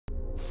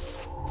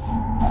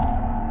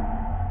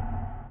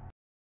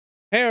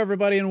Hey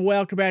everybody, and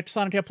welcome back to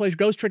Sonoket Plays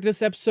Ghost Trick. This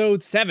is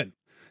episode 7.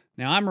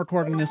 Now I'm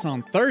recording this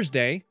on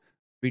Thursday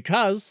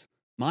because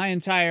my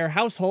entire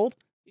household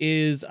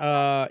is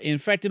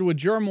infected with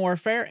germ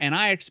warfare, and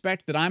I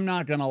expect that I'm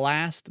not gonna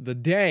last the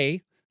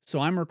day, so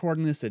I'm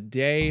recording this a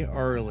day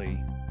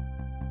early.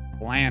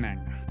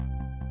 Planning.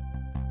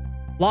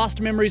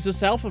 Lost memories of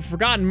self, a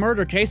forgotten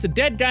murder case, a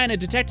dead guy and a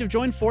detective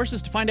join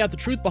forces to find out the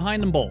truth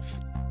behind them both.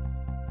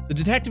 The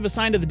detective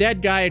assigned to the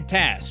dead guy a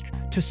task: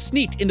 to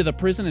sneak into the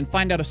prison and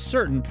find out a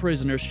certain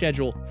prisoner's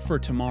schedule for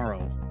tomorrow.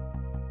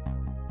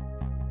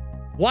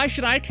 Why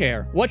should I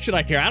care? What should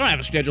I care? I don't have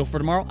a schedule for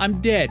tomorrow. I'm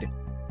dead.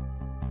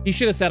 He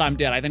should have said I'm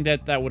dead. I think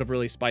that would have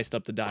really spiced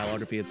up the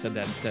dialogue if he had said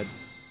that instead.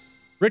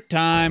 Rick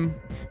time.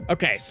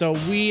 Okay, so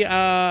we,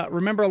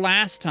 remember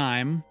last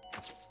time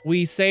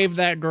we saved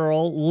that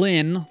girl,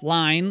 Linneo,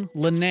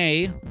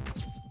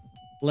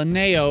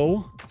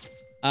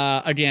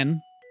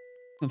 again.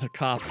 The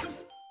cop.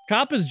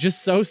 Cop is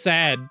just so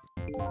sad.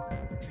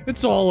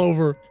 It's all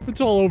over.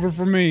 It's all over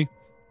for me.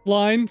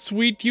 Line,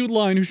 sweet, cute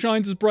Line, who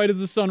shines as bright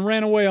as the sun,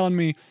 ran away on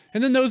me.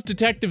 And then those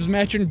detectives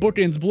matching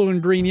bookends, blue and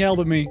green,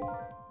 yelled at me.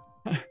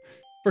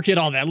 Forget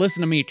all that.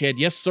 Listen to me, kid.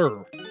 Yes,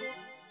 sir.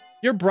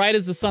 You're bright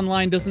as the sun.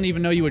 Line doesn't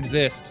even know you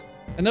exist.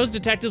 And those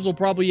detectives will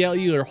probably yell at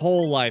you their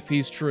whole life.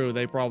 He's true.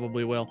 They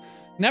probably will.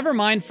 Never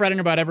mind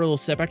fretting about every little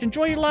setback.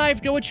 Enjoy your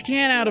life. Get what you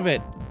can out of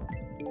it.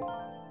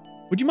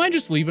 Would you mind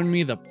just leaving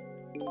me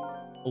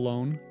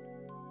alone?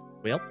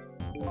 Well.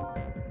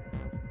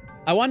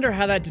 I wonder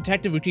how that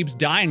detective who keeps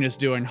dying is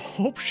doing.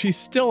 Hope she's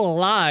still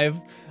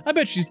alive. I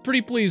bet she's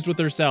pretty pleased with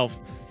herself,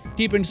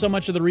 keeping so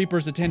much of the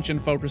Reaper's attention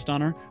focused on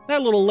her.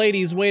 That little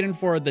lady's waiting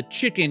for the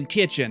chicken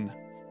kitchen.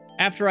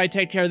 After I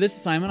take care of this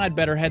assignment, I'd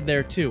better head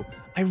there too.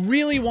 I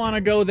really want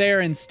to go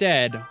there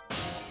instead.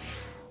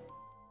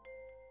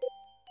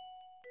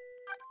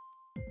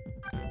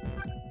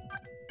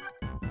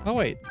 Oh,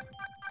 wait.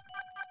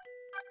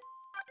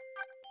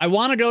 I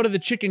want to go to the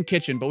chicken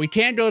kitchen, but we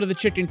can't go to the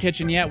chicken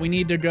kitchen yet. We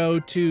need to go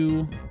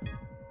to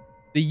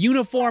the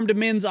uniformed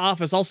men's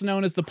office, also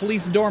known as the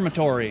police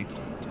dormitory.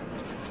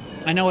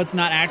 I know it's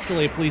not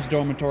actually a police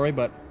dormitory,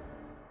 but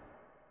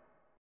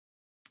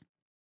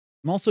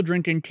I'm also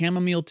drinking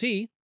chamomile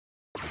tea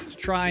to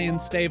try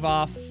and stave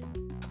off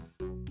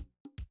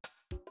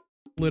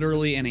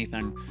literally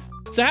anything.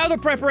 So how are the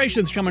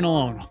preparations coming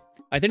along?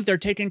 I think they're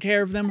taking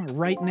care of them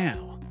right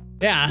now.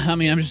 Yeah, I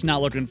mean, I'm just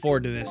not looking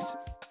forward to this.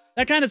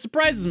 That kind of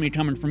surprises me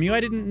coming from you. I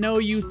didn't know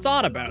you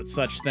thought about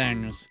such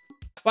things.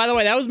 By the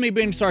way, that was me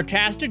being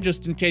sarcastic,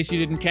 just in case you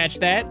didn't catch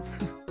that.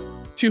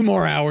 2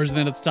 more hours,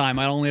 then it's time.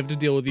 I only have to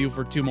deal with you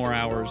for 2 more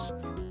hours.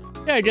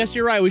 Yeah, I guess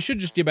you're right. We should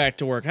just get back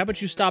to work. How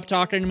about you stop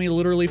talking to me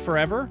literally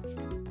forever?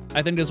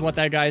 I think is what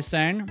that guy's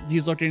saying.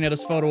 He's looking at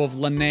his photo of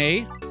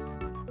Linneo.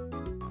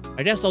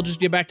 I guess I'll just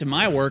get back to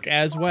my work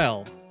as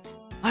well.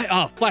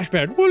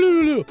 Flashback.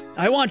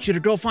 I want you to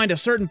go find a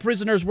certain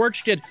prisoner's work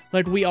schedule.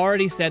 Like, we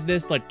already said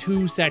this like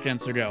 2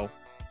 seconds ago.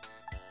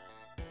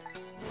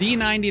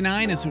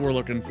 D99 is who we're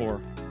looking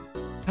for.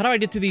 How do I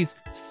get to these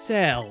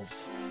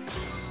cells?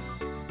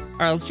 All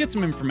right, let's get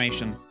some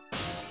information.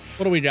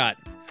 What do we got?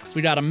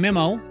 We got a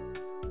memo.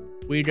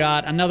 We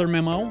got another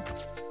memo.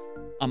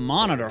 A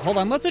monitor. Hold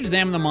on, let's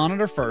examine the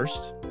monitor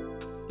first.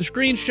 The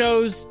screen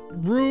shows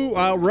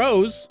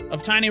rows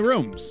of tiny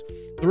rooms.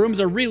 The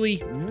rooms are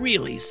really,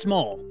 really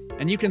small,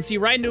 and you can see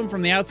right into them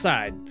from the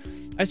outside.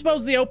 I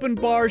suppose the open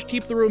bars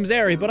keep the rooms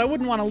airy, but I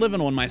wouldn't want to live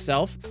in one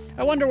myself.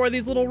 I wonder where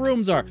these little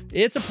rooms are.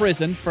 It's a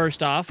prison,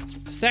 first off.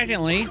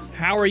 Secondly,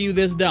 how are you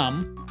this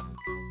dumb?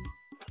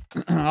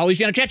 Always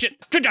gonna catch it.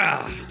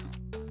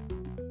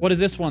 What does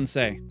this one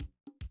say?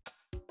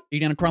 You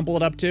gonna crumple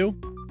it up too?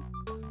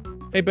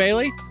 Hey,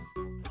 Bailey?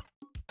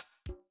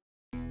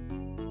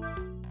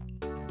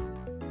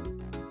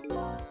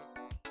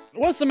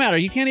 What's the matter?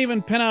 You can't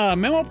even pen a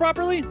memo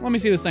properly? Let me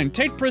see this thing.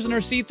 Take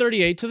prisoner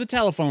C38 to the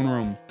telephone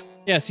room.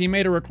 Yes, he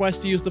made a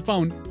request to use the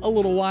phone a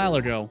little while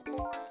ago.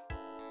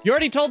 You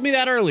already told me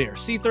that earlier.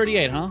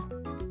 C38, huh?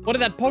 What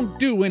did that punk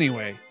do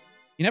anyway?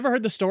 You never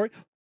heard the story?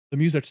 The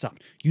music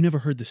stopped. You never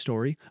heard the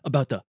story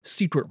about the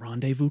secret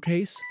rendezvous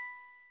case?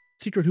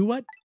 Secret who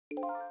what?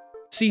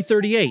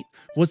 C38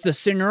 was the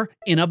singer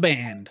in a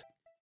band.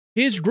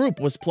 His group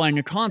was playing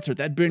a concert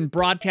that had been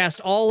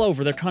broadcast all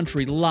over the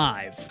country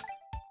live.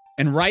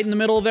 And right in the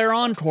middle of their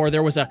encore,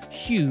 there was a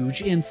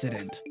huge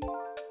incident.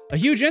 A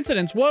huge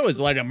incident? What was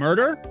it, like a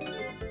murder?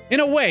 In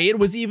a way, it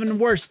was even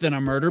worse than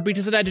a murder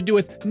because it had to do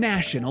with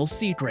national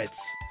secrets.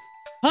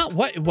 Huh?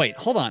 What? Wait,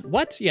 hold on.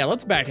 What? Yeah,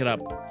 let's back it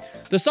up.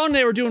 The song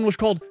they were doing was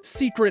called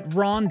Secret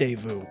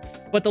Rendezvous,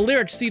 but the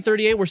lyrics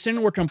C38 were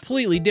singing were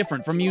completely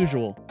different from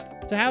usual.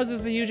 So how is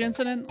this a huge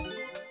incident?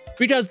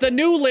 Because the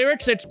new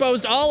lyrics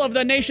exposed all of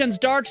the nation's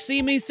dark,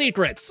 seamy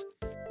secrets.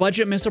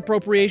 Budget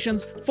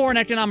misappropriations, foreign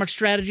economic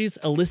strategies,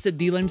 illicit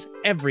dealings,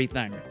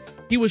 everything.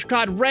 He was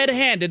caught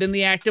red-handed in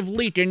the act of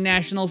leaking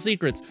national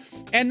secrets.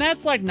 And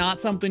that's like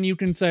not something you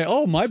can say,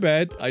 oh, my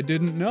bad, I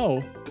didn't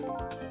know.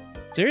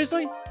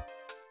 Seriously?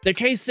 The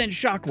case sent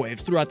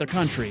shockwaves throughout the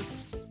country.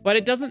 But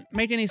it doesn't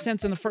make any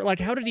sense in the first, like,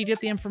 how did he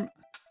get the information?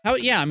 How?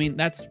 Yeah, I mean,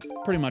 that's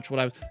pretty much what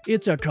I was.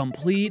 It's a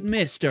complete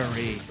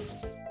mystery.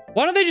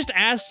 Why don't they just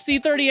ask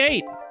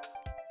C-38?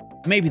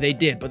 Maybe they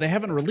did, but they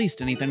haven't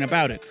released anything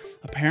about it.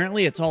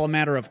 Apparently, it's all a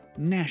matter of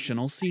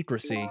national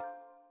secrecy.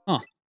 Huh.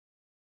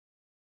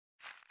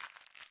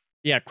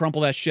 Yeah,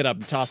 crumple that shit up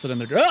and toss it in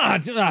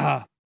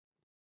the...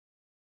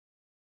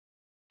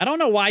 I don't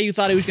know why you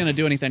thought he was going to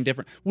do anything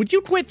different. Would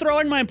you quit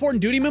throwing my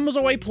important duty memos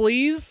away,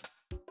 please?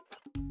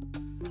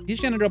 He's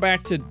going to go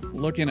back to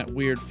looking at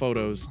weird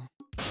photos.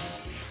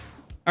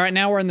 All right,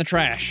 now we're in the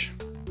trash.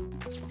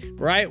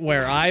 Right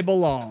where I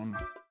belong.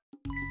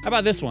 How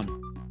about this one?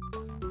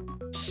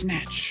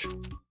 Snatch.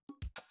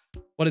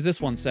 What does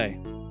this one say?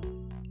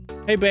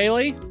 Hey,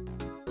 Bailey.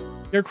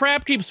 Your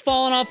crap keeps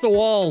falling off the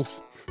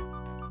walls.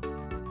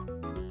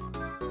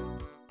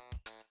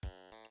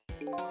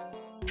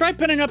 Try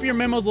pinning up your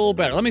memos a little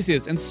better. Let me see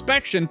this.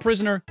 Inspection,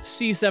 prisoner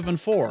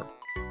C74.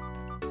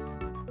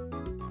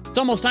 It's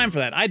almost time for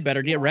that. I'd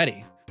better get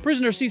ready.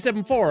 Prisoner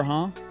C74,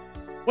 huh?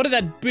 What did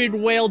that big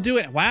whale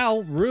do?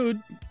 Wow, rude.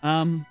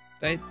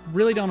 They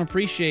really don't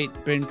appreciate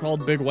being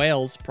called big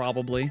whales,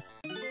 probably.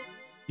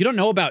 You don't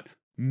know about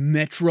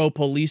Metro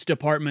Police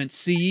Department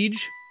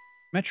siege?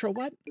 Metro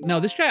what? No,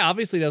 this guy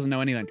obviously doesn't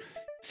know anything.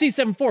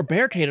 C74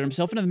 barricaded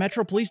himself into the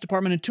Metro Police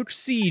Department and took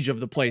siege of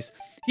the place.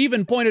 He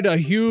even pointed a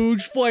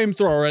huge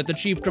flamethrower at the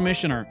chief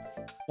commissioner.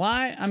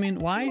 Why? I mean,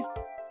 why?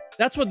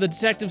 That's what the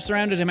detectives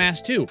surrounded him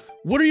asked too.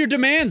 What are your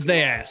demands,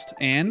 they asked.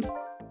 And?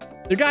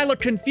 The guy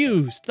looked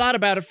confused, thought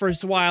about it for a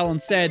while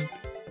and said,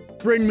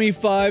 bring me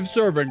 5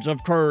 servings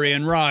of curry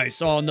and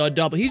rice on the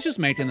double. He's just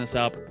making this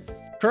up.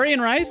 Curry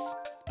and rice?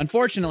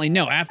 Unfortunately,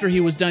 no. After he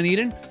was done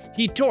eating,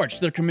 he torched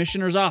the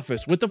commissioner's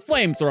office with the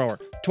flamethrower.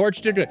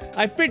 Torched it.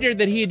 I figured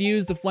that he had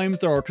used the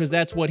flamethrower because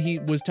that's what he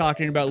was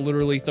talking about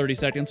literally 30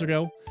 seconds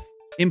ago.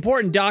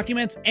 Important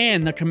documents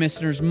and the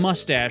commissioner's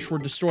mustache were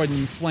destroyed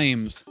in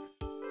flames.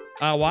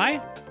 Why?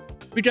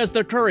 Because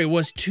the curry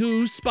was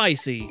too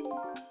spicy.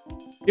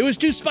 It was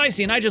too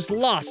spicy and I just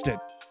lost it.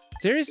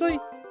 Seriously?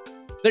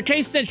 The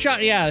case said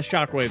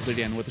shockwaves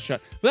again with the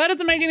shot. But that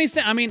doesn't make any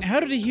sense. I mean, how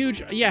did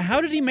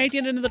how did he make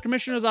it into the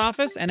commissioner's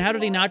office? And how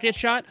did he not get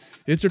shot?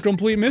 It's a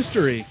complete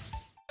mystery.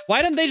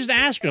 Why didn't they just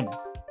ask him?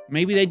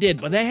 Maybe they did,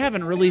 but they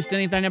haven't released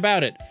anything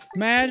about it.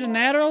 Imagine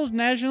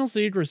national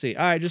secrecy.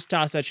 All right, just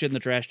toss that shit in the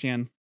trash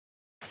can.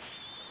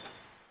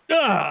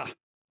 Ugh!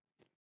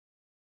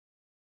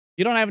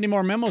 You don't have any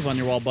more memos on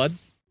your wall, bud.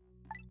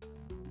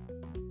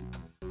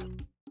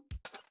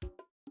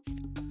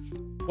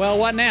 Well,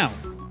 what now?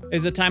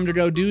 Is it time to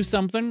go do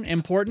something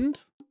important?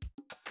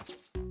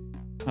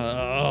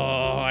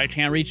 Oh, I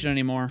can't reach it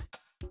anymore.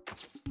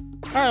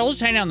 All right, we'll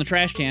just hang out in the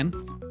trash can.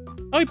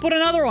 Oh, he put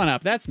another one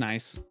up. That's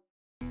nice.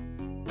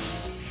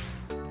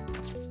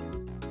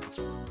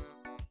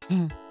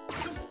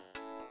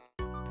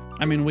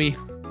 I mean, we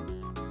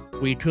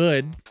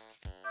could.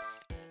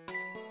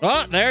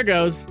 Oh, there it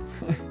goes.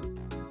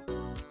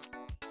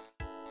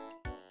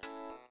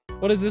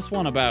 What is this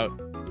one about?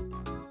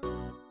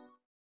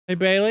 Hey,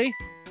 Bailey.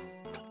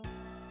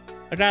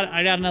 I got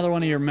another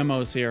one of your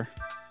memos here.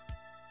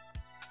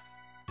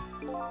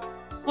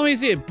 Let me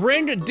see it.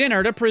 Bring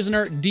dinner to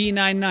prisoner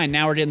D99.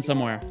 Now we're getting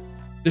somewhere.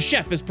 The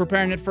chef is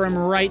preparing it for him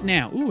right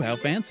now. Ooh, how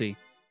fancy.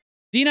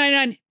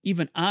 D99,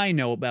 even I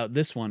know about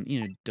this one,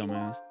 you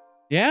dumbass.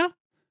 Yeah?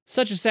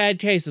 Such a sad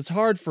case. It's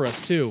hard for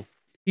us, too.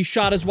 He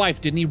shot his wife,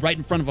 didn't he? Right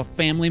in front of a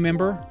family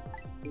member?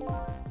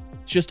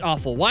 It's just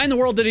awful. Why in the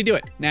world did he do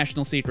it?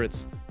 National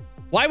secrets.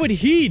 Why would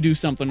he do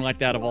something like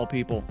that, of all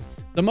people?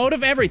 The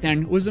motive,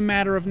 everything, was a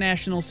matter of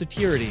national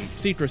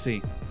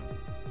secrecy.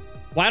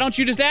 Why don't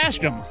you just ask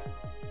him?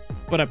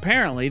 But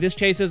apparently, this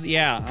case is, a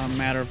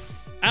matter of...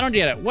 I don't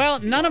get it. Well,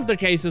 none of the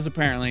cases,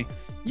 apparently.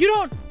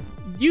 You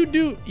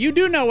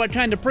do know what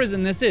kind of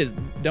prison this is,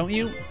 don't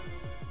you?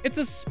 It's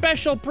a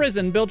special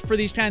prison built for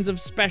these kinds of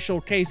special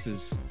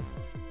cases.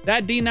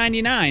 That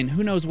D99,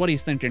 who knows what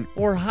he's thinking,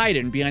 or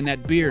hiding behind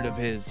that beard of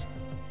his.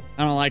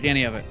 I don't like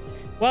any of it.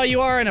 Well,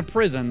 you are in a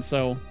prison,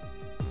 so...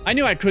 I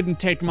knew I couldn't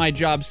take my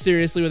job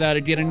seriously without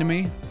it getting to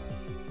me.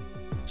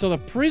 So the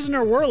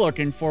prisoner we're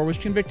looking for was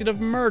convicted of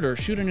murder,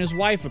 shooting his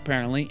wife,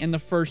 apparently, in the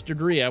 1st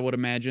degree, I would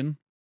imagine.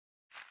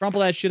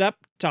 Crumple that shit up,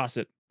 toss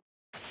it.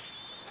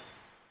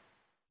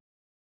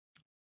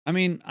 I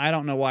mean, I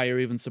don't know why you're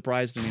even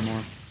surprised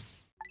anymore.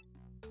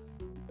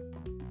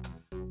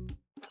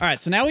 All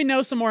right, so now we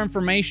know some more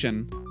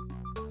information.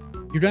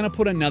 You're gonna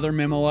put another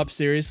memo up,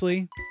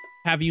 seriously?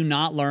 Have you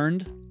not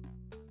learned?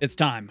 It's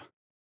time.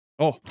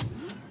 Oh.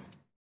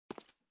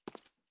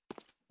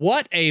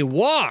 What a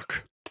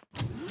walk!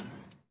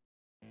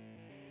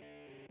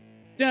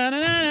 Why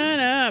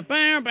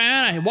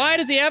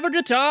does he have a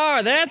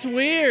guitar? That's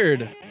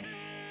weird.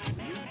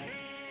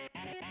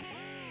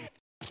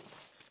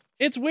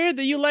 It's weird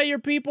that you let your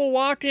people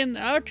walk in.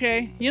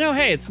 Okay. You know,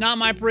 hey, it's not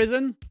my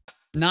prison.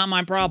 Not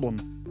my problem.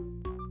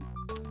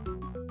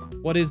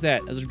 What is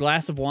that? Is it a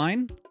glass of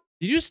wine?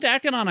 Did you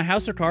stack it on a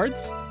house of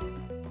cards?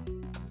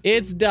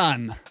 It's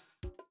done.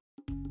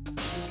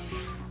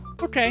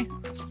 Okay.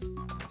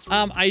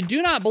 I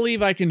do not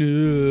believe I can...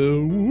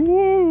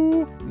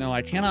 through? No,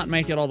 I cannot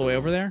make it all the way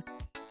over there.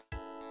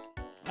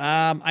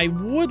 I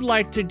would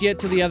like to get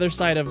to the other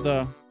side of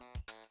the...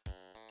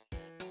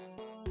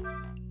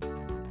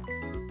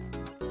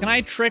 Can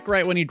I trick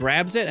right when he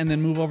grabs it and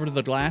then move over to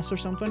the glass or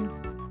something?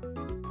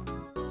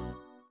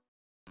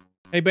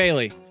 Hey,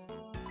 Bailey.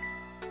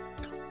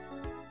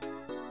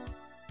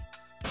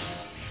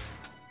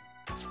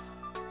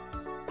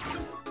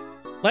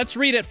 Let's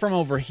read it from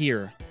over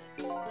here.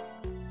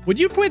 Would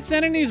you quit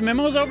sending these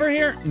memos over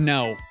here?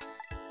 No.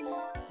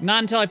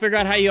 Not until I figure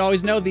out how you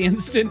always know the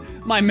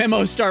instant my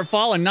memos start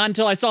falling. Not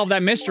until I solve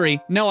that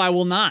mystery. No, I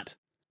will not.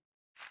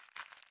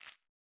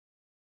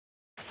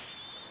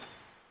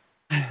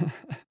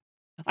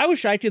 I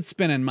wish I could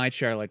spin in my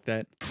chair like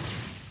that.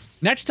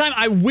 Next time,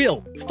 I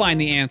will find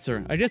the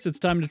answer. I guess it's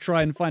time to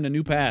try and find a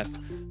new path.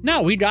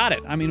 No, we got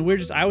it. I mean,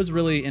 I was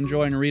really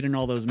enjoying reading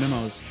all those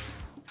memos.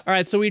 All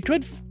right, so we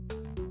could...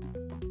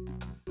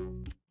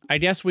 I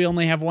guess we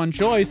only have one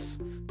choice.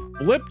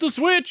 Flip the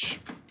switch.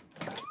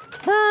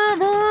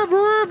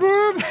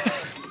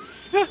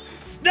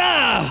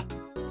 Ah!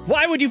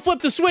 Why would you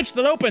flip the switch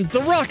that opens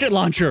the rocket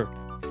launcher?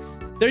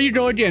 There you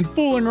go again,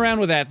 fooling around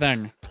with that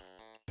thing.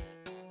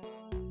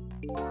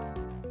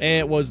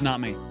 It was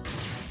not me.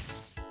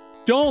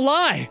 Don't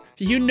lie.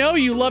 You know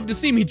you love to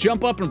see me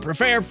jump up and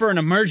prepare for an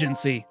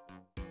emergency.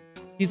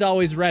 He's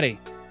always ready.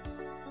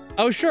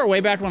 Oh, sure, way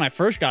back when I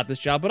first got this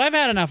job, but I've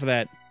had enough of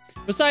that.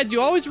 Besides,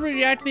 you always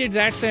react the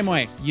exact same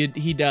way.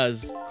 He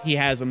does. He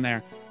has them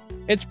there.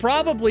 It's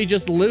probably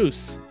just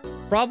loose.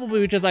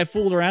 Probably because I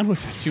fooled around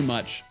with it too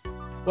much.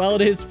 Well,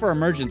 it is for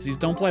emergencies.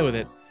 Don't play with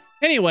it.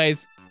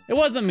 Anyways, it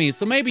wasn't me,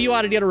 so maybe you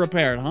ought to get it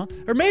repaired, huh?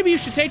 Or maybe you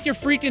should take your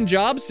freaking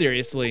job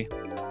seriously.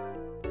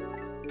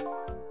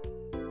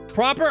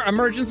 Proper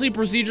emergency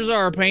procedures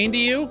are a pain to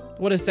you?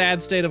 What a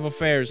sad state of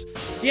affairs.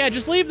 Yeah,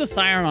 just leave the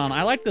siren on.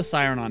 I like the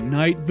siren on.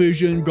 Night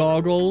vision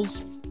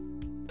goggles.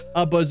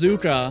 A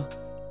bazooka.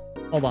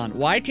 Hold on.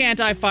 Why can't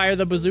I fire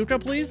the bazooka,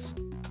 please?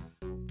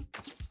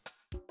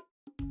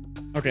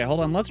 Okay, hold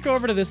on. Let's go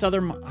over to this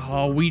other...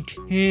 Oh, we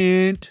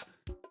can't.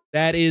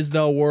 That is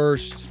the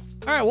worst.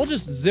 All right, we'll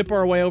just zip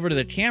our way over to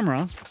the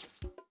camera.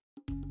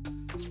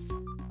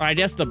 I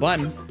guess the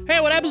button. Hey,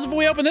 what happens if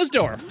we open this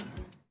door?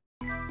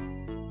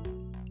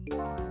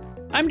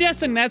 I'm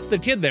guessing that's the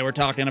kid they were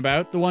talking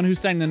about, the one who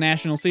sang the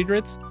national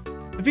secrets.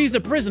 If he's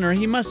a prisoner,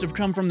 he must have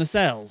come from the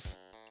cells.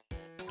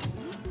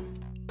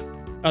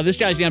 Oh, this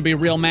guy's gonna be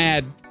real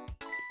mad.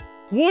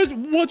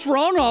 What's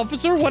wrong,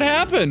 officer? What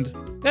happened?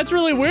 That's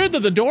really weird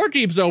that the door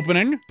keeps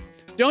opening.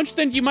 Don't you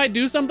think you might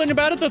do something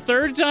about it the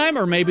third time,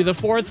 or maybe the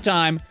fourth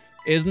time?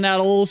 Isn't that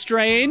a little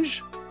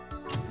strange?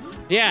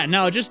 Yeah,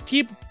 no, just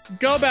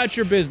go about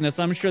your business.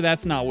 I'm sure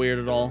that's not weird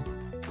at all.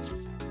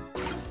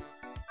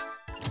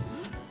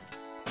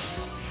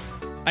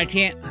 I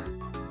can't.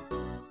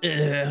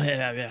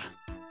 Yeah.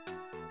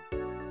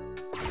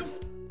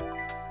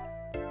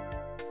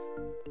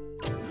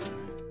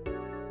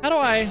 How do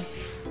I?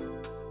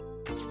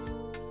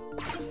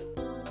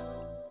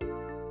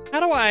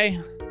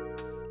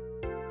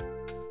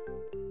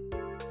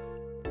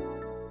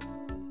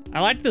 I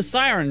like the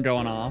siren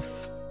going off.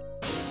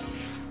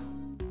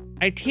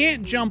 I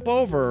can't jump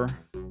over.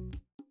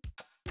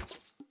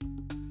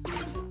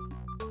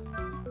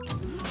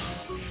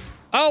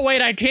 Oh,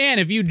 wait, I can.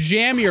 If you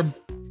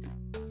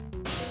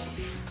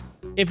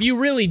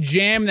really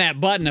jam that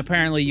button,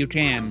 apparently you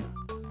can.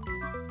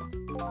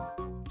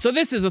 So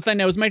this is the thing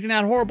that was making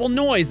that horrible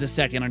noise a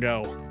second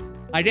ago.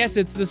 I guess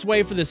it's this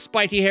way for this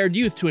spiky-haired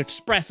youth to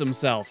express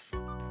himself.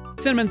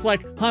 Sentiments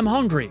like, I'm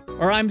hungry,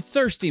 or I'm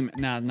thirsty.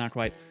 Nah, not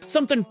quite.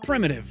 Something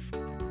primitive.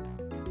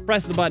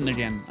 Press the button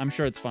again. I'm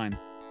sure it's fine.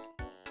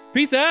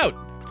 Peace out.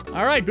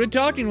 All right, good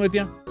talking with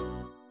you.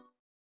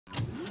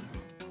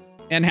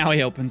 And now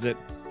he opens it.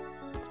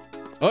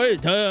 All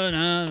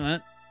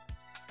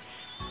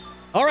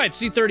right,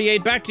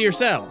 C-38, back to your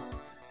cell.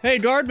 Hey,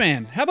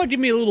 guardman, how about give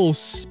me a little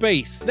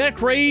space? That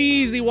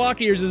crazy walk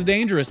of yours is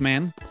dangerous,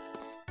 man.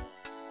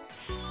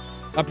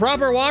 A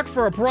proper walk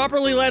for a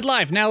properly led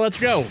life. Now let's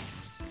go.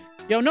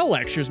 Yo, no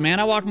lectures, man.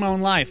 I walk my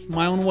own life,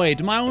 my own way,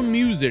 to my own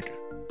music.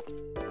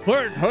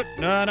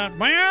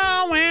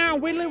 Wow,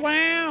 widdly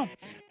wow.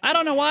 I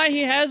don't know why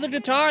he has a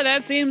guitar.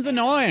 That seems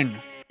annoying.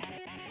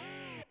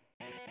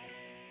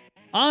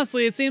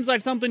 Honestly, it seems like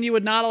something you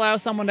would not allow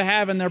someone to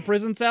have in their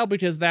prison cell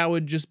because that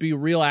would just be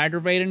real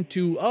aggravating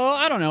to,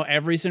 I don't know,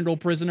 every single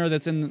prisoner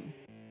that's in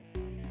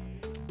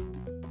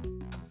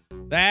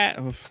that.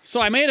 So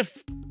I made it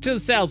to the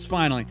cells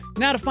finally.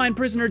 Now to find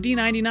prisoner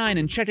D99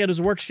 and check out his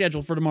work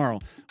schedule for tomorrow.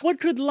 What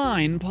could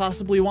Line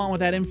possibly want with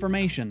that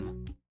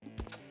information?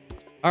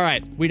 All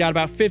right, we got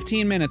about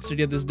 15 minutes to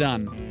get this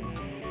done.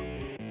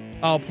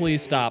 Oh,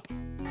 please stop.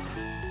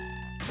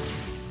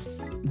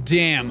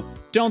 Damn.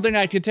 Don't think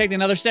I could take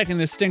another second in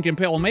this stinking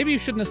pit. Well, maybe you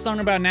shouldn't have sung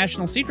about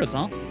national secrets,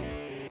 huh?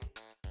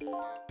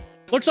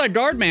 Looks like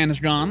Guardman is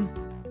gone.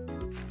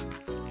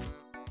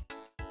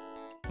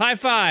 High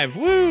five.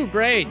 Woo,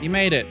 great. You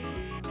made it.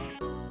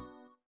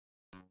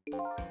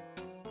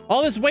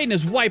 All this waiting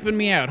is wiping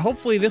me out.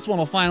 Hopefully this one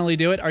will finally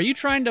do it. Are you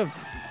trying to...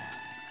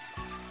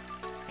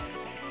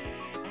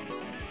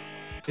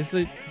 Is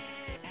it...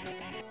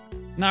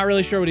 Not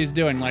really sure what he's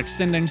doing, like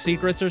sending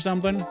secrets or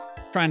something?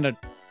 Trying to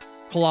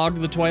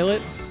clog the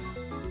toilet?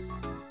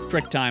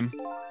 Trick time.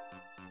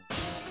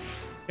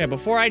 Okay,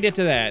 before I get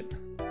to that,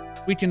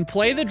 we can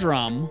play the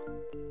drum,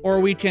 or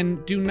we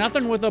can do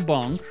nothing with a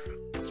bunk.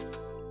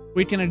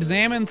 We can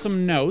examine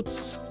some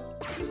notes.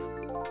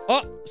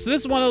 Oh, so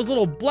this is one of those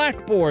little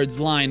blackboards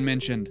line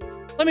mentioned.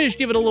 Let me just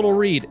give it a little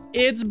read.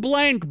 It's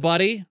blank,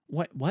 buddy.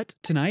 What?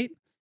 Tonight?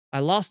 I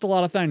lost a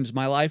lot of things,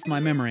 my life, my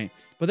memory.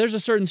 But there's a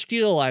certain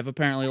skill I've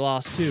apparently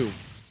lost, too.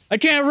 I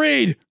can't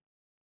read!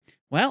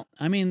 Well,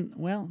 I mean,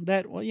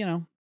 you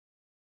know.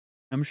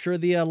 I'm sure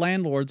the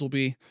landlords will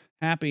be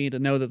happy to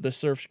know that the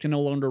serfs can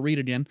no longer read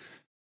again.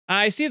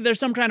 I see that there's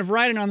some kind of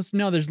writing on this.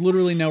 No, there's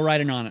literally no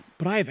writing on it.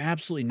 But I have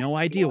absolutely no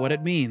idea what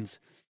it means.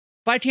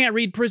 If I can't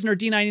read Prisoner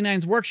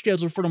D99's work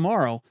schedule for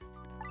tomorrow...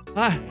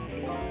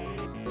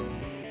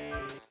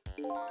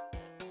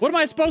 What am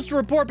I supposed to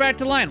report back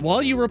to Lion?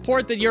 Well, you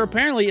report that you're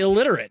apparently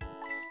illiterate.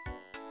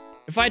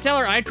 If I tell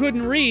her I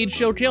couldn't read,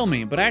 she'll kill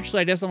me. But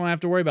actually, I guess I don't have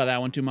to worry about that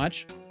one too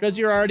much. Because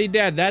you're already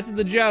dead. That's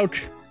the joke.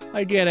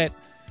 I get it.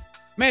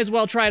 May as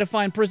well try to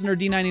find Prisoner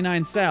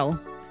D99's cell.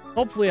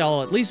 Hopefully,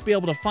 I'll at least be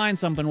able to find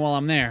something while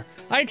I'm there.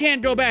 I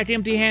can't go back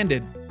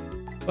empty-handed.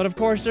 But of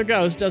course, their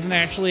ghost doesn't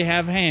actually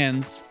have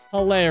hands.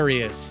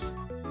 Hilarious.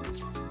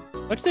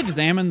 Let's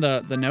examine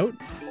the note.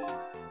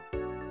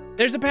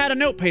 There's a pad of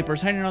note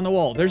papers hanging on the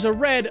wall. There's a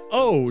red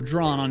O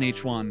drawn on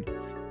each one.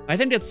 I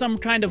think it's some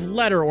kind of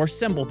letter or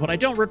symbol, but I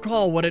don't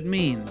recall what it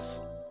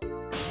means.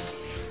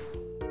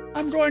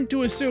 I'm going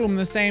to assume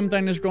the same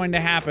thing is going to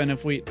happen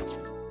if we...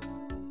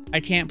 I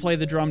can't play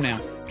the drum now.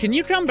 Can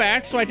you come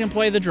back so I can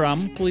play the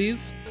drum,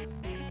 please?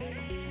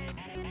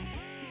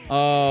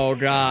 Oh,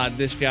 God,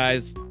 this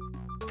guy's...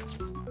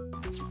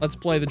 Let's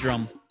play the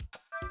drum.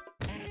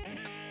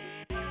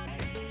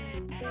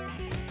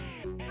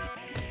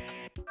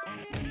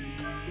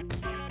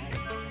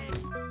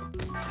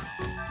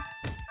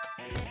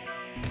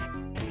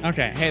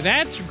 Okay, hey,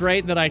 that's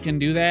great that I can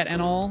do that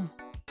and all.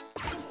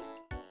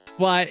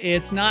 But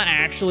it's not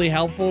actually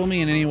helpful to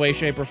me in any way,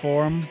 shape, or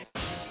form.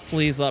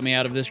 Please let me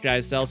out of this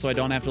guy's cell so I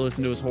don't have to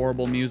listen to his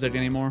horrible music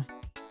anymore.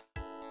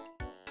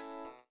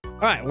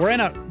 Alright, we're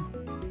in a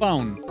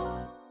phone.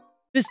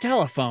 This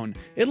telephone.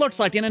 It looks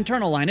like an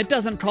internal line. It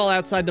doesn't call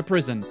outside the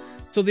prison.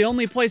 So the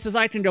only places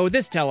I can go with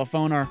this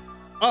telephone are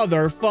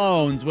other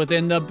phones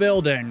within the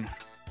building.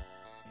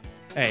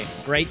 Hey,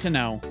 great to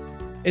know.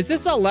 Is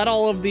this a let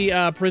all of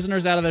the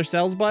prisoners out of their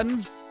cells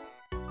button?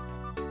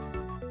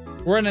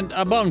 We're in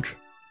a bunk.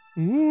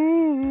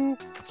 Ooh.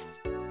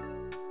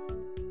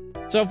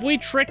 So if we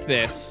trick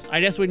this, I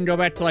guess we can go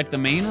back to like the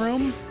main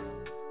room?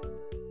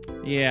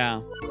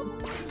 Yeah.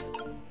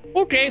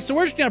 Okay, so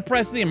we're just gonna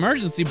press the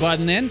emergency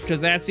button then,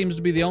 because that seems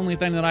to be the only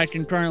thing that I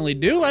can currently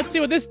do. Let's see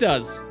what this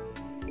does.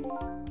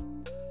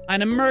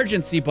 An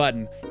emergency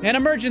button. An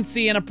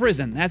emergency in a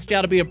prison. That's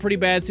gotta be a pretty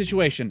bad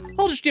situation.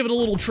 I'll just give it a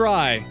little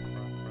try.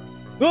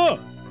 Oh!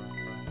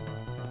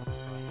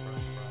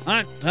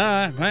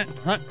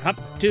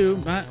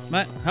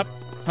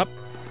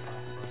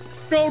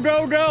 Go,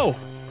 go, go!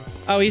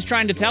 Oh, he's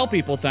trying to tell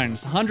people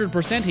things.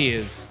 100% he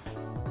is.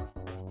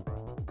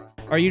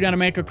 Are you gonna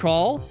make a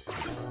call?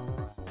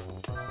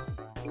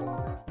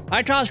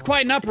 I caused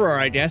quite an uproar,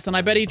 I guess, and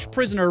I bet each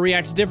prisoner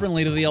reacts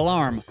differently to the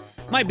alarm.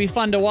 Might be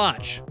fun to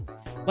watch.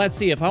 Let's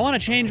see, if I want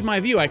to change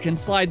my view, I can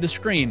slide the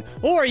screen,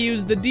 or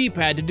use the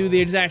D-pad to do the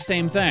exact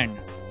same thing.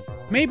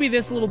 Maybe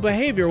this little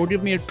behavior will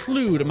give me a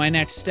clue to my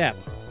next step.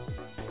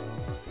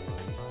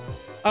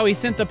 Oh, he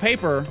sent the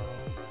paper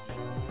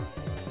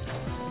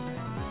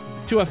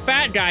to a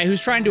fat guy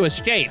who's trying to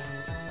escape.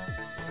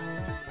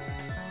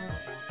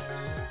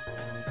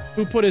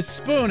 Who put his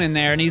spoon in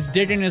there and he's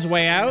digging his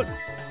way out.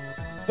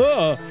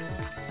 Ugh.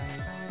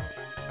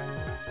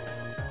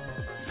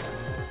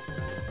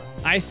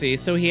 I see,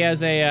 so he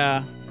has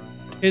a,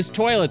 his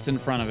toilet's in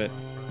front of it.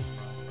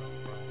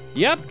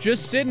 Yep,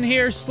 just sitting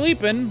here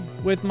sleeping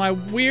with my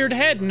weird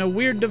head and a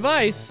weird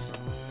device.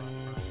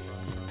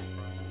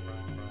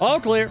 All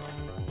clear.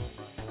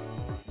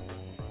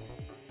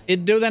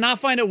 Do they not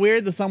find it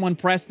weird that someone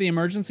pressed the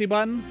emergency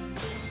button?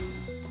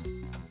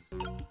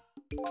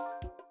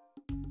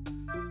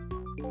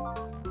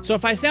 So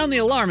if I sound the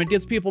alarm, it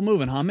gets people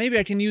moving, huh? Maybe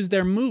I can use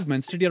their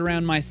movements to get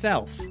around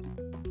myself.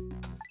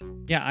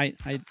 Yeah,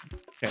 okay,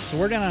 so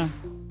we're gonna...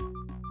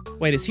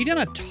 Wait, is he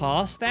gonna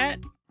toss that?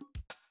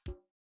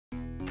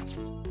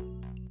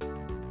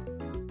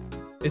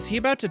 Is he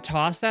about to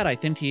toss that? I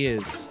think he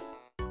is.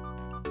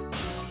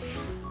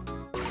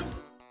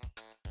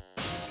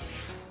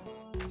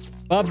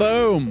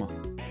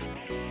 Ba-boom!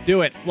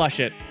 Do it, flush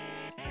it.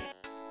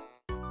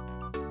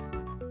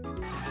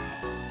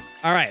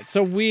 All right,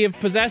 so we have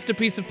possessed a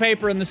piece of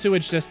paper in the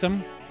sewage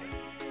system.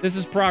 This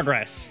is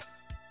progress.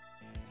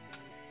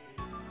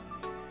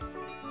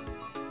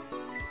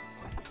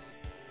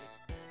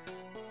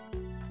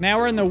 Now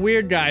we're in the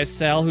weird guy's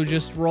cell who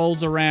just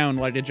rolls around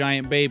like a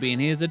giant baby, and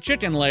he has a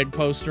chicken leg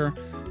poster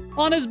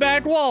on his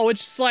back wall, which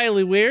is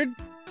slightly weird.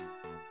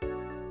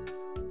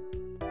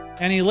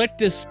 And he licked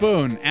his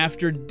spoon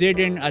after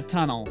digging a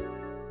tunnel.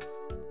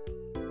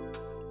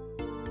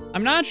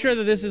 I'm not sure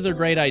that this is a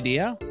great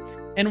idea.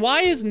 And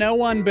why has no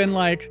one been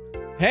like,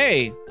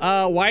 hey,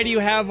 why do you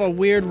have a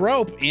weird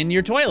rope in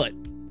your toilet?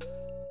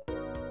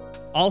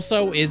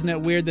 Also, isn't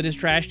it weird that his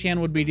trash can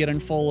would be getting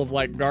full of,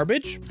 like,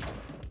 garbage?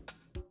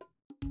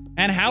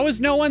 And how has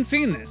no one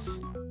seen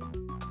this?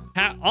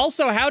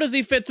 Also, how does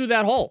he fit through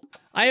that hole?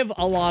 I have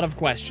a lot of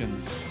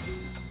questions.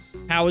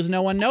 How has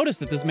no one noticed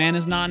that this man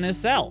is not in his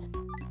cell?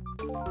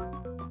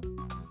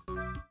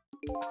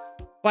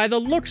 By the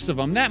looks of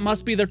him, that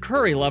must be the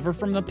curry lover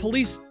from the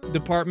police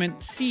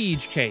department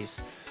siege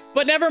case.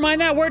 But never mind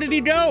that, where did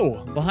he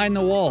go? Behind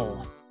the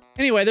wall.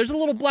 Anyway, there's a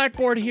little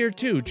blackboard here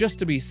too, just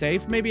to be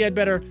safe. Maybe I'd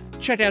better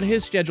check out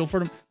his schedule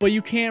for him. But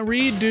you can't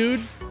read,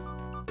 dude.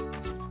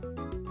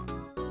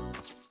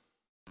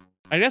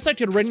 I guess I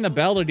could ring the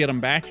bell to get him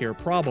back here,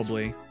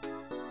 probably.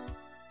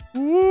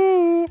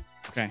 Woo!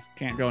 Okay,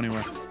 can't go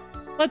anywhere.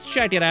 Let's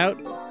check it out.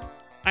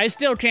 I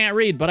still can't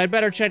read, but I'd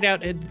better check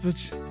out it.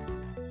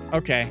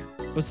 Okay.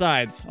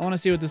 Besides, I want to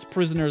see what this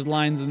prisoner's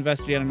lines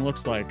investigating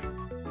looks like.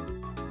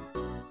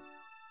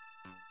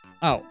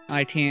 Oh,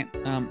 I can't.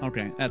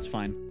 Okay, that's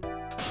fine.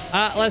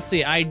 Let's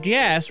see. I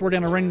guess we're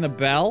gonna ring the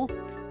bell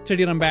to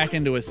get him back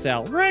into his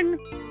cell. Ring!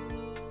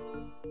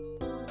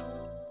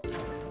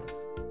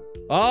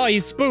 Oh,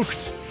 he's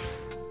spooked.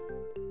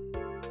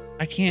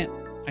 I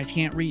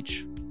can't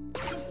reach.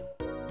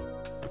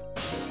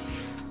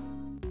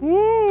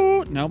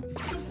 Woo! Nope.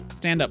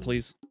 Stand up,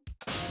 please.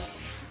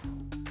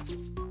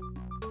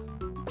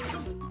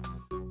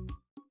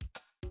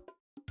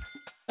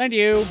 Thank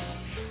you.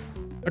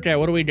 Okay,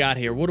 what do we got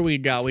here? What do we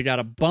got? We got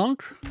a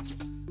bunk.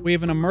 We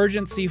have an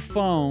emergency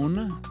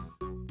phone.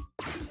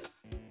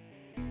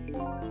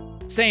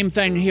 Same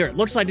thing here. It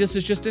looks like this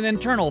is just an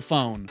internal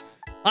phone.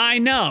 I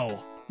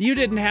know. You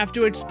didn't have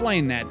to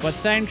explain that, but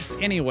thanks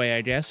anyway,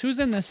 I guess. Who's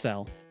in this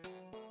cell?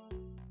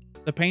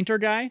 The painter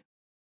guy?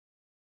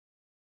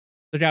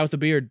 The guy with the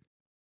beard.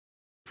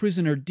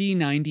 Prisoner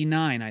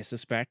D99, I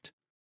suspect.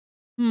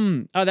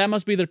 Oh, that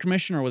must be the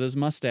commissioner with his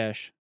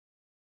mustache.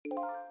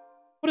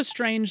 What a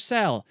strange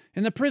cell.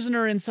 And the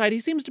prisoner inside,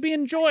 he seems to be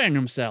enjoying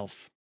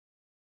himself.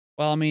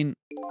 Well, I mean,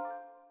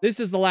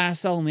 this is the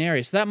last cell in the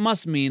area, so that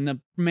must mean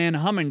the man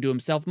humming to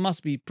himself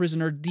must be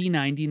prisoner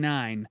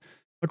D99.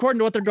 According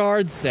to what the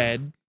guards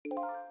said...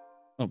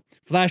 Oh,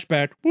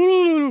 flashback.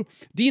 Woo!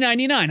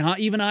 D99, huh?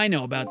 Even I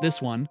know about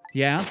this one.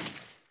 Yeah?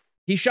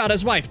 He shot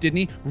his wife, didn't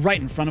he? Right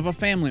in front of a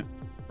family...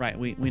 Right,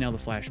 we know the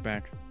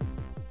flashback.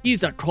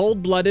 He's a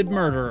cold-blooded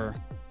murderer.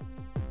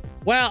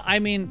 Well, I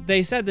mean,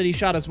 they said that he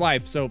shot his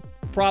wife, so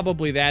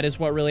probably that is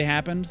what really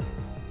happened.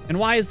 And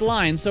why is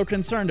Lion so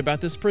concerned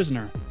about this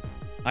prisoner?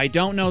 I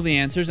don't know the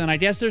answers, and I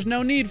guess there's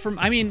no need for...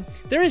 I mean,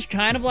 there is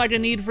kind of like a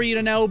need for you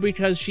to know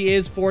because she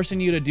is forcing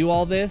you to do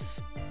all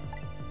this.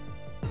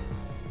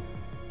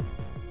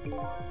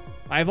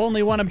 I have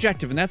only one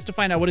objective, and that's to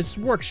find out what his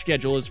work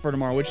schedule is for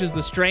tomorrow, which is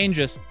the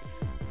strangest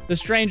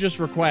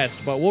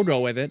request, but we'll go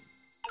with it.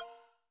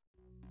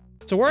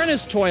 So we're in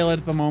his toilet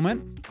at the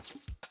moment.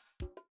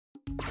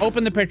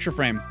 Open the picture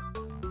frame.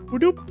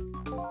 Woo-doop.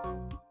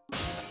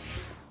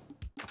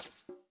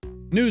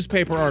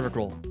 Newspaper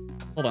article.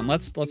 Hold on,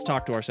 let's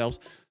talk to ourselves.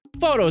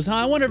 Photos, huh?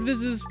 I wonder if this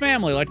is his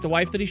family, like the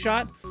wife that he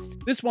shot.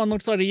 This one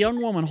looks like a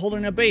young woman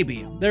holding a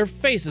baby. Their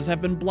faces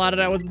have been blotted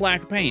out with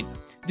black paint.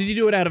 Did you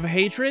do it out of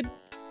hatred?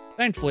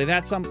 Thankfully,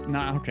 that's some...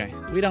 Nah, okay.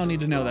 We don't need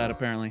to know that,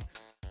 apparently.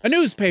 A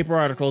newspaper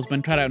article has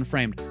been cut out and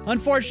framed.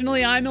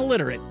 Unfortunately, I'm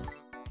illiterate.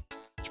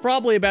 It's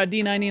probably about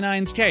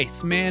D99's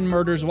case. Man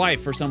murders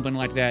wife or something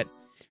like that.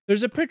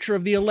 There's a picture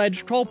of the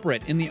alleged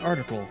culprit in the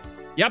article.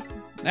 Yep,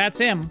 that's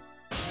him.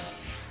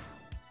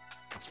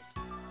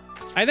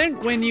 I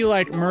think when you,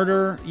 like,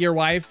 murder your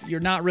wife, you're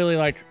not really,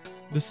 like,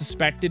 the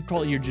suspected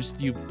culprit. You're just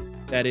you.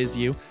 That is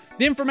you.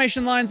 The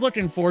information Lion's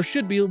looking for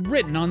should be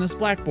written on this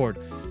blackboard.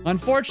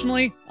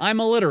 Unfortunately, I'm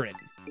illiterate.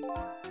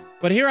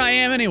 But here I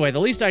am anyway. The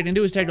least I can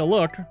do is take a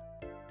look.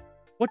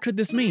 What could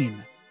this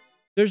mean?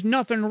 There's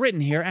nothing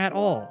written here at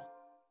all.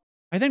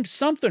 I think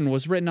something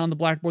was written on the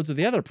blackboards of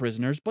the other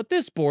prisoners, but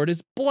this board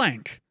is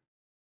blank.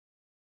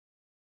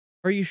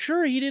 Are you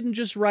sure he didn't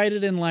just write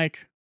it in,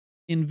 like,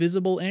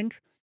 invisible ink?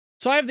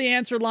 So I have the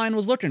answer Lion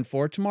was looking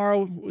for.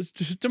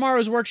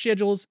 Tomorrow's work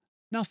schedule is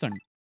nothing.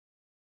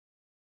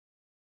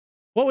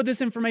 What would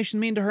this information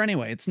mean to her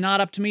anyway? It's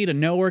not up to me to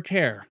know or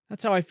care.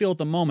 That's how I feel at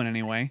the moment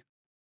anyway.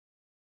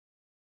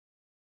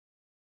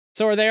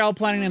 So are they all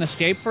planning an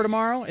escape for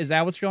tomorrow? Is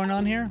that what's going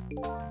on here?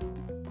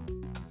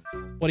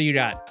 What do you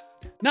got?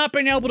 Not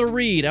being able to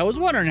read. I was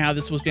wondering how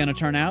this was going to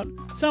turn out.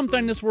 Something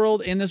in this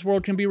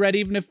world can be read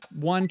even if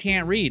one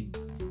can't read.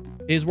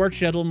 His work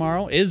schedule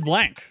tomorrow is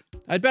blank.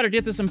 I'd better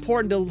get this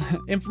important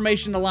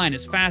information to Lion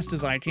as fast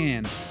as I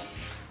can.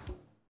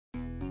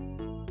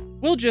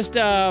 We'll just,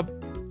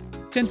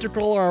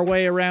 tentacle our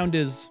way around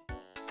his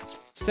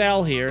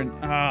cell here, and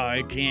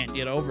I can't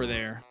get over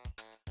there.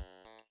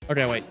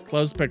 Okay, wait.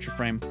 Close the picture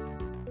frame.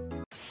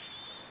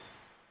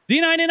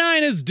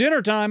 D99 is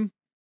dinner time.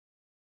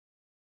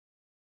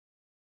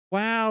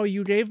 Wow,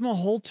 you gave him a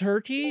whole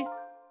turkey?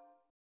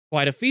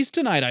 Quite a feast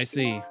tonight, I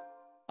see.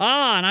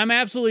 Ah, and I'm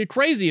absolutely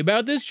crazy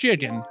about this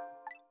chicken.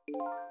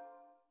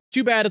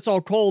 Too bad it's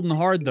all cold and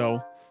hard,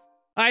 though.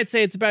 I'd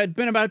say it's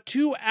been about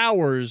 2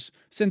 hours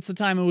since the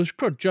time it was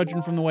cooked,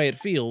 judging from the way it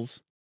feels.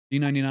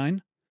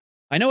 D99?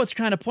 I know it's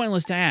kind of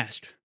pointless to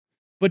ask,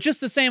 but just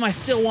the same, I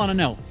still want to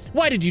know.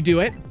 Why did you do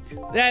it?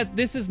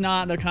 This is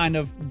not the kind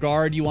of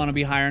guard you want to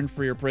be hiring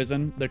for your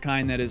prison, the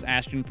kind that is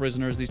asking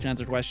prisoners these kinds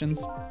of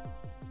questions.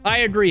 I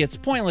agree, it's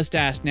pointless to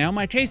ask now.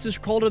 My case is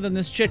colder than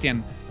this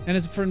chicken, and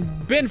has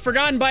been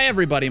forgotten by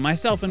everybody,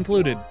 myself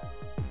included.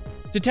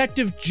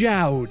 Detective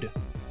Jowd.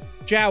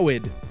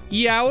 Jowd.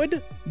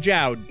 Eowd?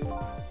 Jowd.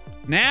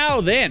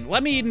 Now then,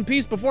 let me eat in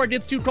peace before it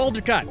gets too cold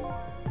to cut.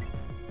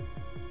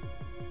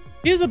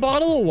 Here's a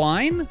bottle of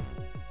wine?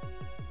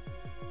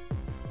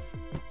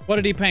 What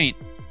did he paint?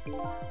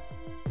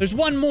 There's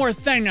one more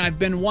thing I've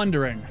been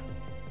wondering.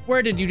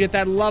 Where did you get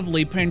that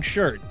lovely pink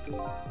shirt?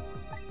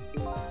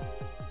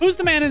 Who's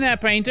the man in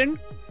that painting?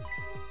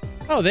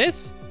 Oh,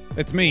 this?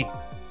 It's me.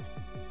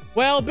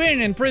 Well,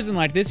 being in prison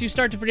like this, you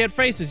start to forget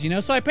faces, you know,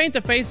 so I paint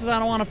the faces I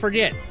don't want to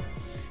forget.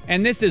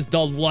 And this is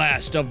the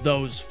last of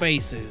those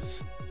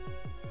faces.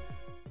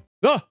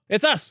 Oh,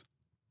 it's us!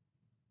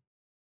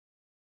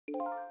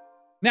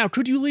 Now,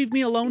 could you leave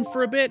me alone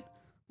for a bit?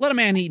 Let a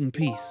man eat in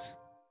peace.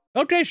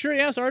 Okay, sure,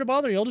 yeah, sorry to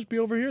bother you. I'll just be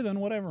over here then,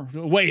 whatever.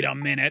 Wait a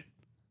minute.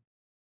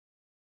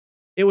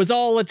 It was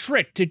all a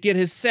trick to get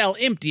his cell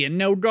empty and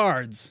no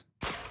guards.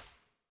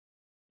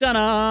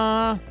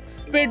 Ta-da!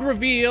 Big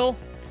reveal.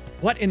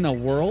 What in the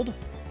world?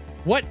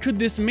 What could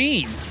this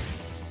mean?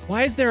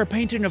 Why is there a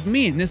painting of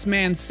me in this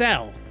man's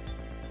cell?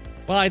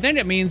 Well, I think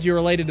it means you're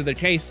related to the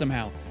case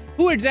somehow.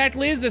 Who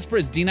exactly is this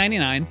prisoner?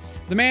 D99.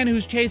 The man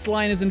whose case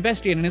Line is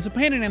investigating is a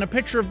painting and a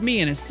picture of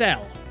me in his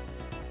cell.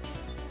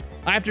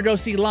 I have to go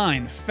see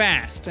Line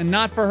fast, and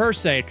not for her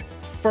sake,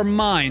 for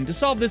mine, to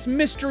solve this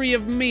mystery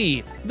of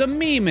me. The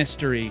me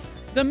mystery.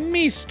 The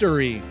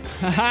mystery.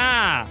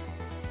 Ha-ha!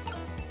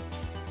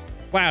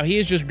 Wow, he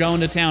is just going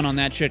to town on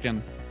that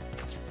chicken.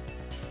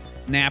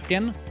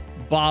 Napkin.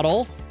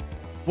 Bottle.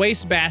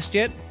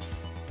 Wastebasket.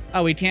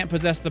 Oh, we can't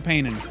possess the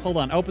painting. Hold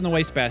on, open the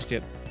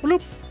wastebasket.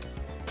 Bloop.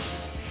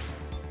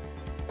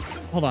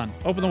 Hold on,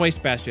 open the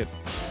wastebasket.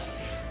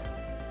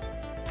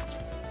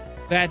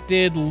 That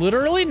did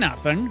literally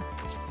nothing.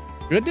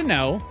 Good to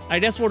know. I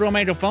guess we'll go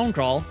make a phone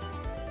call.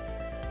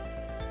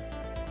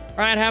 All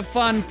right, have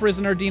fun,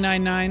 prisoner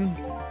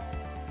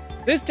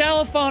D99. This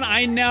telephone,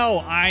 I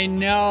know.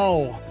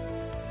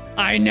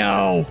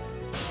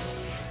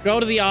 Go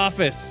to the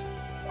office.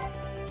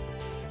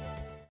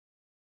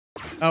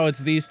 Oh, it's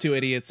these two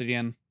idiots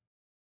again.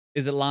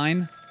 Is it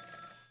Line?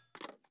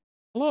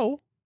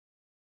 Hello?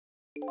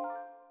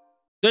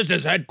 This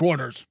is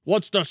headquarters.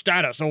 What's the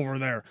status over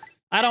there?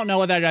 I don't know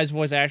what that guy's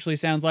voice actually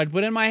sounds like,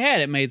 but in my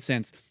head it made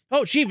sense.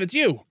 Oh, Chief, it's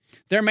you.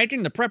 They're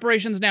making the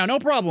preparations now. No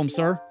problem,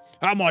 sir.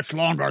 How much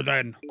longer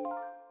then?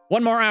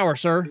 1 more hour,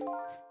 sir.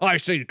 I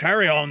see.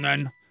 Carry on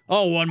then.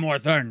 Oh, one more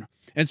thing.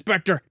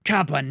 Inspector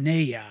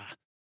Cabanea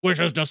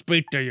wishes to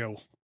speak to you.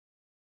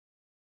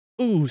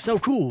 Ooh, so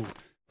cool.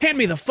 Hand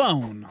me the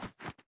phone.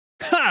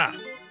 Ha!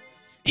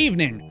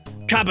 Evening.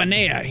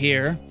 Cabanea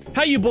here.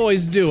 How you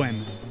boys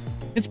doing?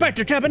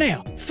 Inspector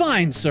Cabanea.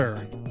 Fine,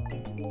 sir.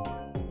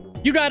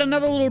 You got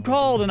another little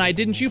call tonight,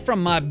 didn't you,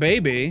 from my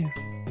baby?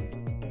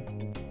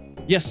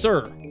 Yes,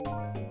 sir.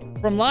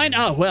 From Line?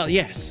 Oh, well,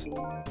 yes.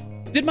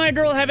 Did my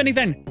girl have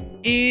anything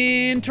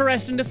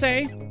interesting to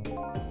say?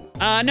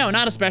 No,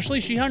 not especially.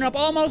 She hung up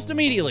almost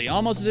immediately,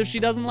 almost as if she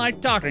doesn't like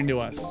talking to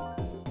us.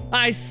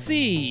 I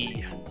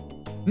see.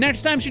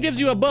 Next time she gives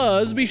you a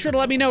buzz, be sure to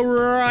let me know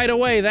right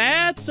away.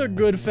 That's a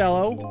good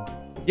fellow.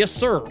 Yes,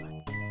 sir.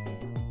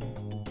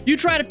 You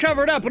try to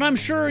cover it up, and I'm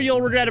sure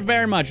you'll regret it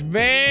very much.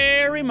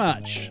 Very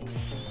much.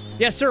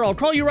 Yes, sir. I'll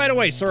call you right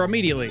away, sir,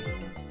 immediately.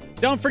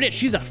 Don't forget,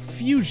 she's a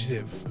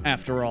fugitive,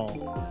 after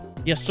all.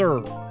 Yes,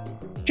 sir.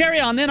 Carry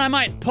on, then I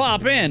might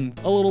pop in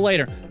a little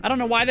later. I don't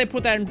know why they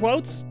put that in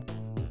quotes.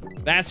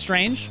 That's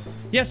strange.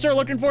 Yes, sir.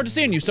 Looking forward to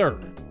seeing you, sir.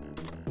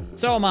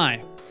 So am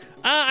I.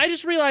 I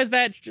just realized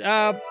that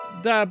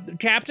the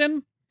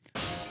captain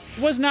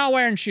was not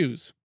wearing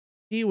shoes.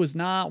 He was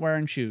not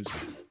wearing shoes.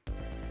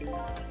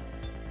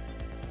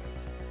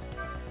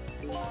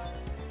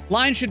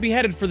 Line should be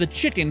headed for the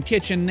chicken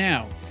kitchen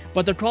now,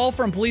 but the call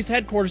from police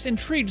headquarters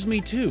intrigues me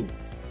too.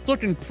 It's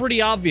looking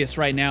pretty obvious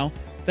right now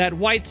that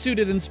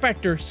white-suited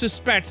inspector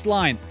suspects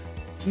Line.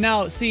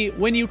 Now, see,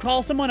 when you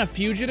call someone a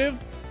fugitive,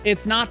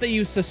 it's not that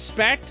you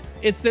suspect,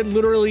 it's that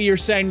literally you're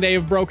saying they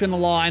have broken the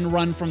law and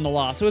run from the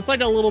law. So it's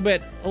like a little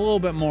bit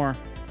more.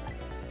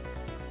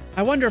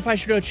 I wonder if I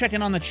should go check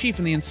in on the chief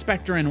and the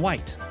inspector in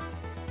white.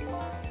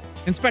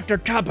 Inspector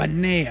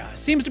Cabanea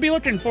seems to be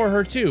looking for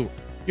her too.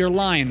 Your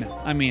Line,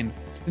 I mean.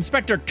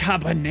 Inspector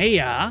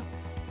Cabanea?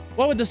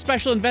 What would the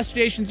Special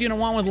Investigations Unit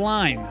want with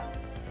Line?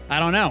 I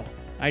don't know.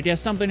 I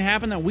guess something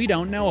happened that we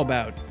don't know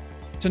about.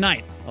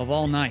 Tonight, of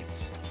all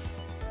nights.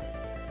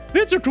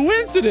 It's a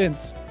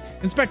coincidence!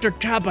 Inspector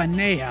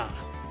Cabanea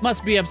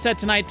must be upset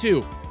tonight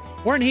too.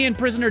 Weren't he and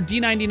prisoner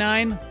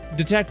D99,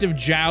 Detective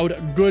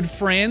Jowd, good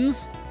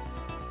friends?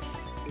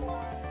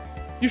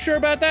 You sure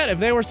about that? If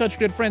they were such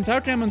good friends, how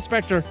come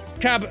Inspector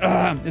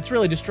it's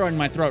really destroying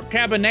my throat.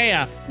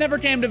 Cabanea never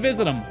came to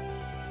visit him.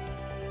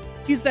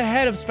 He's the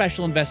head of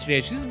special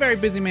investigations. He's a very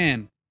busy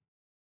man.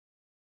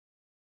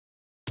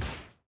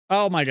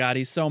 Oh my god,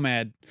 he's so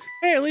mad.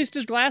 Hey, at least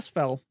his glass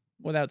fell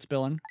without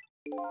spilling.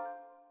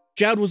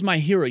 Jowd was my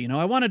hero, you know.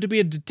 I wanted to be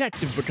a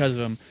detective because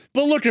of him.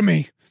 But look at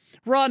me,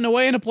 rotting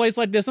away in a place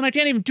like this, and I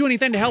can't even do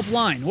anything to help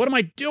Line. What am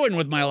I doing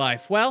with my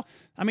life? Well,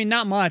 I mean,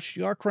 not much.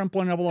 You are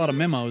crumpling up a lot of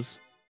memos.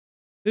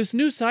 This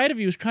new side of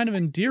you is kind of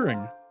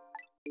endearing.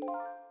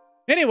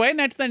 Anyway,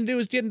 next thing to do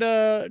is get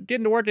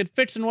into work at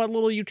fixing what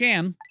little you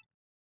can.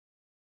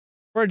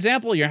 For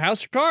example, your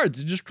house of cards.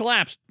 It just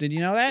collapsed. Did you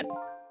know that?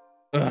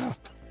 Ugh.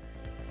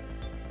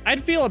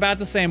 I'd feel about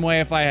the same way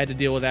if I had to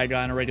deal with that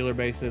guy on a regular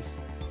basis.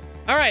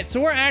 All right, so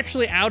we're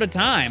actually out of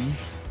time.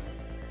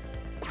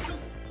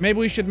 Maybe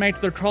we should make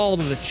their call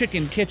to the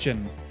chicken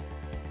kitchen.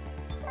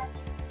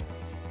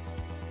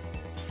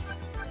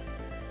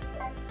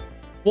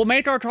 We'll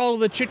make our call to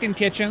the chicken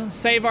kitchen,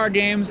 save our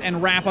games,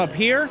 and wrap up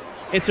here.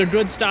 It's a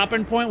good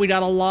stopping point. We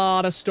got a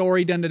lot of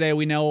story done today.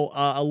 We know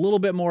a little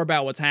bit more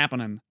about what's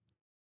happening.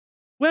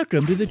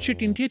 Welcome to the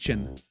chicken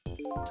kitchen.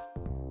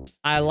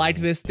 I like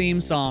this theme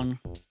song.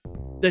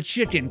 The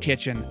chicken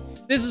kitchen.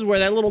 This is where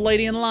that little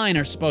lady and Line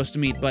are supposed to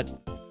meet, but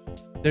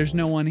there's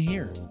no one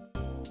here.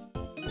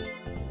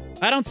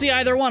 I don't see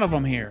either one of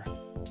them here.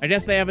 I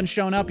guess they haven't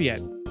shown up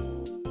yet.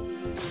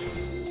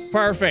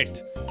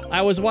 Perfect.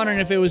 I was wondering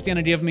if it was going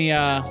to give me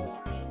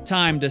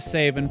time to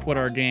save and quit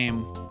our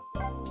game.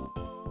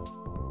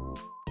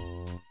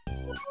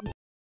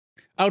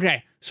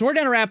 Okay, so we're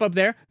going to wrap up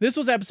there. This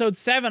was episode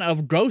 7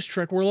 of Ghost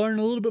Trick. We're learning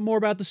a little bit more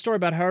about the story,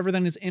 about how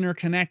everything is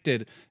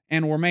interconnected,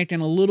 and we're making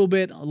a little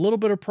bit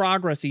of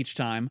progress each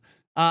time.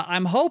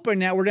 I'm hoping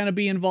that we're going to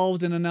be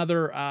involved in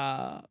another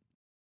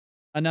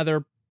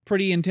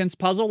pretty intense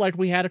puzzle like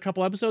we had a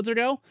couple episodes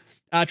ago.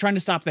 Trying to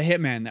stop the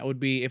hitman. That would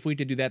be, if we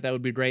could do that, that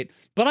would be great.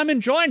 But I'm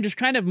enjoying just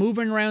kind of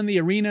moving around the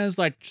arenas,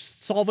 like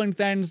solving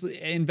things,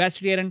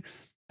 investigating.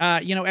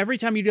 You know, every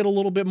time you get a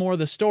little bit more of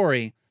the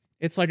story,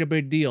 it's like a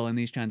big deal in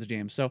these kinds of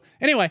games. So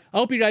anyway, I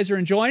hope you guys are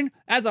enjoying.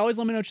 As always,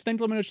 let me know what you think.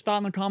 Let me know what you thought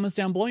in the comments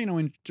down below.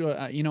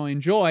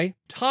 Enjoy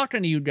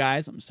talking to you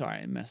guys. I'm sorry,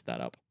 I messed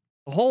that up.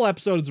 The whole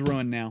episode is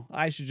ruined now.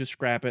 I should just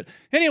scrap it.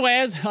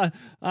 Anyways,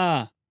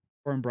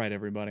 burn bright,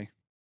 everybody.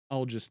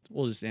 We'll just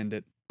end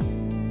it.